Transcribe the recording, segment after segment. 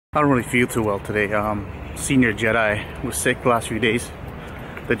I don't really feel too well today. Senior Jedi was sick the last few days.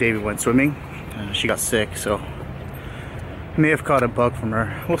 The day we went swimming, she got sick, so may have caught a bug from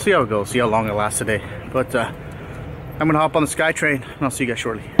her. We'll see how it goes, see how long it lasts today. But I'm gonna hop on the SkyTrain and I'll see you guys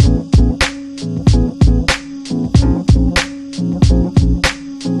shortly.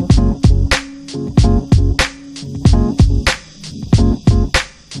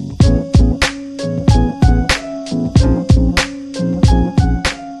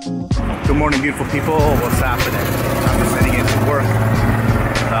 Good morning, beautiful people. What's happening? I'm just heading into work.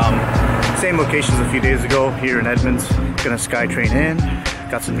 Same locations a few days ago here in Edmonds. Gonna SkyTrain in.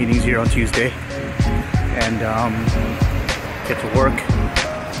 Got some meetings here on Tuesday, and get to work.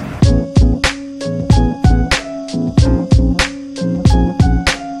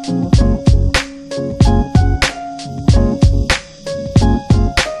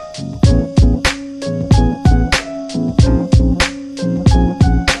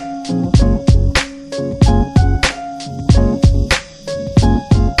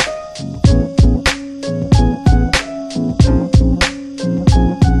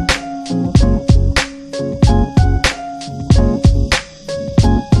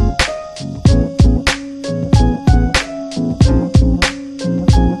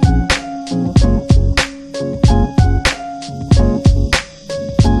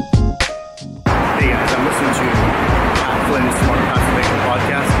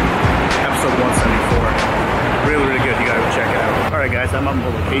 Alright guys, I'm on the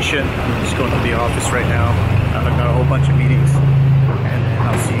location. I'm just going to the office right now. I've got a whole bunch of meetings, and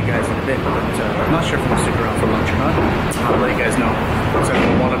I'll see you guys in a bit. But I'm not sure if I'm going to stick around for lunch or not. I'll let you guys know. It's at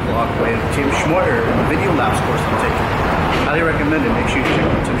 1 o'clock with Tim Schmoyer, the video labs course I'm taking. Highly recommend it. Make sure you check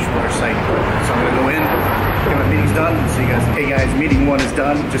out Tim Schmoyer's site. So I'm going to go in, get my meetings done, and see you guys. Hey guys, meeting 1 is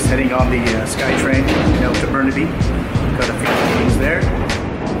done. Just heading on the SkyTrain out to Burnaby. Got a few meetings there.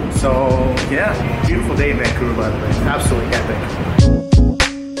 So yeah, beautiful day in Vancouver, by the way. Absolutely epic.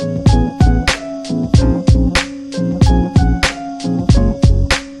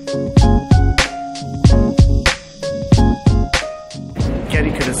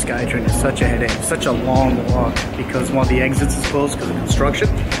 Getting to the SkyTrain is such a headache, such a long walk because one of the exits is closed because of construction.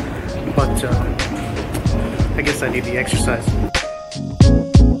 But I guess I need the exercise.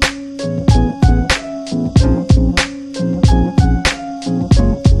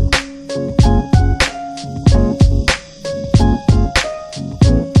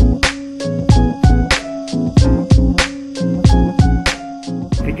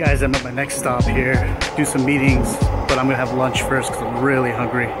 Guys, I'm at my next stop here, do some meetings, but I'm gonna have lunch first because I'm really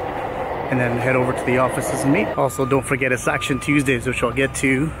hungry, and then head over to the offices and meet. Also, don't forget it's Action Tuesdays, which I'll get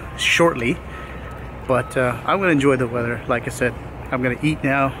to shortly, but I'm gonna enjoy the weather. Like I said, I'm gonna eat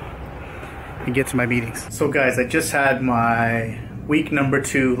now and get to my meetings. So guys, I just had my week number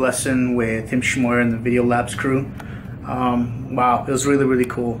 2 lesson with Tim Schmoyer and the Video Labs crew. Wow, it was really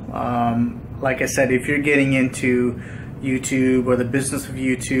cool. Like I said, if you're getting into YouTube or the business of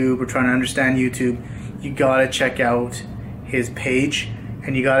YouTube or trying to understand YouTube, you gotta check out his page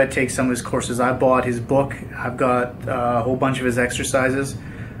and you gotta take some of his courses. I bought his book. I've got a whole bunch of his exercises.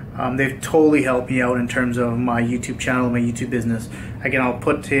 They've totally helped me out in terms of my YouTube channel, my YouTube business. Again, I'll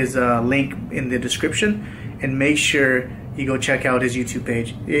put his link in the description, and make sure you go check out his YouTube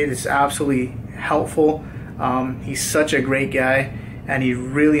page. It is absolutely helpful. He's such a great guy, and he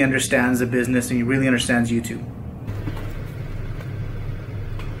really understands the business and he really understands YouTube.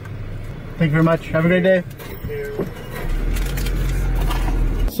 Thank you very much. Have a great day.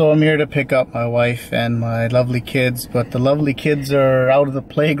 So I'm here to pick up my wife and my lovely kids, but the lovely kids are out of the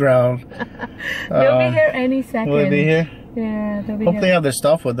playground. They'll be here any second. Will they be here? Yeah, they'll be Hope here. they have their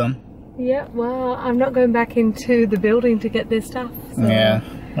stuff with them. Yeah, well, I'm not going back into the building to get their stuff. So yeah,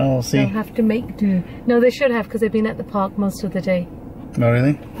 well, we'll see. They'll have to make do. No, they should have, because they've been at the park most of the day. Oh,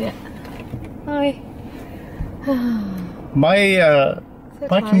 really? Yeah. Hi.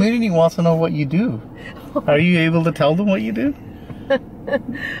 My community wants to know what you do. Are you able to tell them what you do?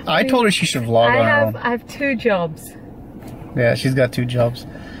 I told her she should vlog on her own. I have 2 jobs. Yeah, she's got 2 jobs.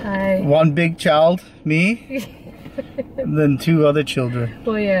 One big child, me, and then 2 other children.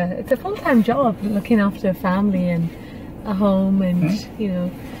 Well, yeah, it's a full-time job, looking after a family and a home, and you know,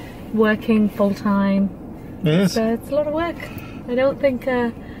 working full-time. It is. So it's a lot of work. I don't think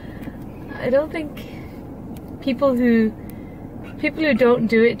people who don't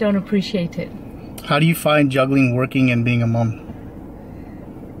do it don't appreciate it. How do you find juggling working and being a mom?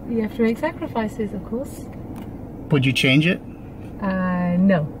 You have to make sacrifices, of course. Would you change it?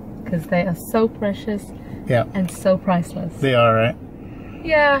 No, because they are so precious. Yeah. And so priceless. They are, right?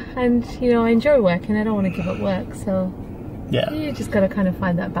 Yeah, and you know, I enjoy work and I don't want to give up work, so Yeah. You just got to kind of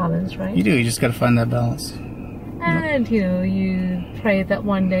find that balance, right? You do. You just got to find that balance. And, you know, you pray that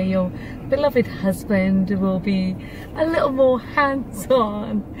one day your beloved husband will be a little more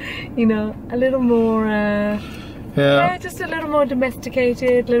hands-on, you know, a little more, yeah, just a little more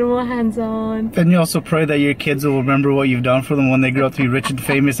domesticated, a little more hands-on. And you also pray that your kids will remember what you've done for them when they grow up to be rich and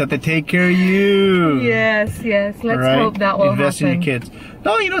famous, that they take care of you. Yes, yes. Let's hope that will Invest happen. in your kids.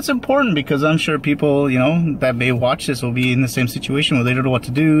 No, you know, it's important because I'm sure people, you know, that may watch this will be in the same situation where they don't know what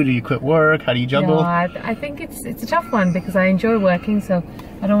to do. Do you quit work? How do you juggle? No, I think it's a tough one because I enjoy working, so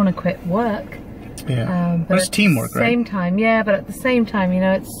I don't want to quit work. Yeah. But it's teamwork, right? Same time, yeah, but at the same time, you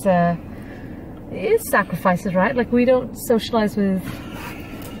know, it is sacrifices, right? Like we don't socialize with,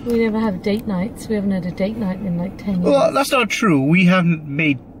 we never have date nights. We haven't had a date night in like 10 years. Well, that's not true. We haven't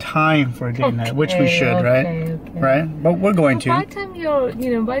made time for a date night, which we should, right? Okay. Right? But we're going to. By the time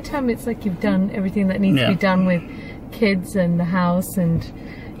by the time it's like you've done everything that needs to be done with kids and the house and,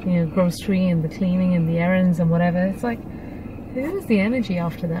 you know, grocery and the cleaning and the errands and whatever, it's like, who's the energy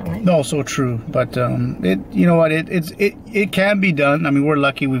after that, right? No, so true. But you know what? It can be done. I mean, we're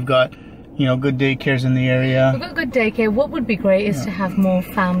lucky. We've got, you know, good daycares in the area. We've got good daycare. What would be great is to have more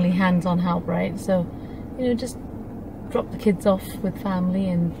family hands-on help, right? So, you know, just drop the kids off with family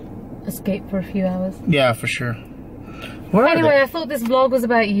and escape for a few hours. Yeah, for sure. Anyway, I thought this vlog was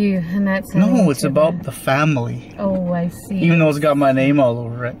about you, and that's no, it's about the family. Oh, I see. Even though it's got my name all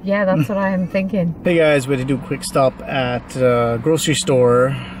over it. Yeah, that's what I am thinking. Hey guys, we had to do a quick stop at a grocery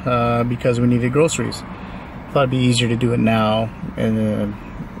store because we needed groceries. Thought it'd be easier to do it now, and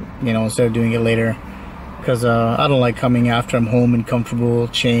you know, instead of doing it later, because I don't like coming after I'm home and comfortable,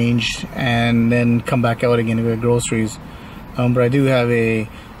 change, and then come back out again to get groceries. But I do have a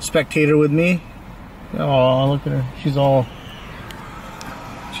spectator with me. Oh, look at her.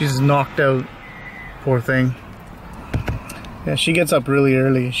 She's knocked out. Poor thing. Yeah, she gets up really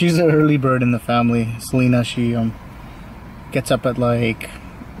early. She's an early bird in the family. Selena, she gets up at like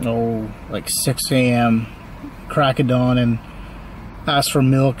 6 a.m. crack of dawn and asks for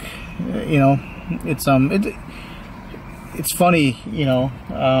milk. You know, it's funny, you know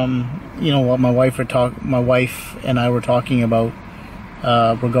what my wife and I were talking about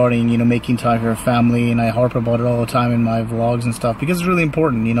regarding, you know, making time for your family, and I harp about it all the time in my vlogs and stuff because it's really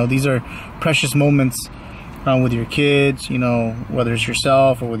important. You know, these are precious moments with your kids, you know, whether it's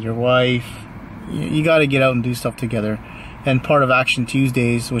yourself or with your wife. You got to get out and do stuff together. And part of Action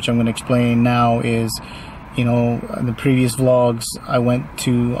Tuesdays, which I'm going to explain now, is, you know, in the previous vlogs I went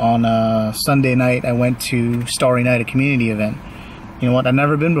to on a Sunday night, I went to Starry Night, a community event. You know what, I've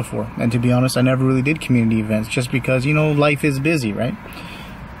never been before, and to be honest, I never really did community events just because, you know, life is busy, right?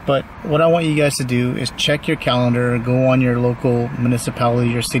 But what I want you guys to do is check your calendar, go on your local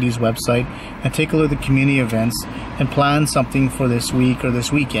municipality or city's website and take a look at the community events and plan something for this week or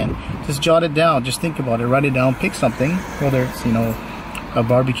this weekend. Just jot it down, just think about it, write it down, pick something, whether it's, you know, a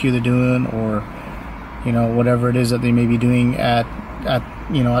barbecue they're doing or, you know, whatever it is that they may be doing at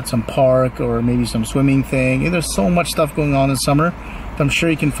some park or maybe some swimming thing. There's so much stuff going on this summer that I'm sure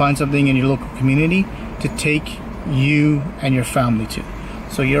you can find something in your local community to take you and your family to.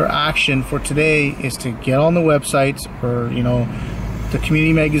 So your action for today is to get on the websites or, you know, the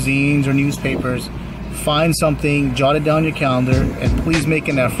community magazines or newspapers, find something, jot it down on your calendar, and please make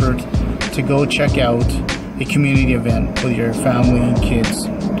an effort to go check out a community event with your family and kids.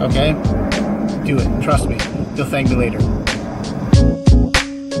 Okay? Do it. Trust me. You'll thank me later.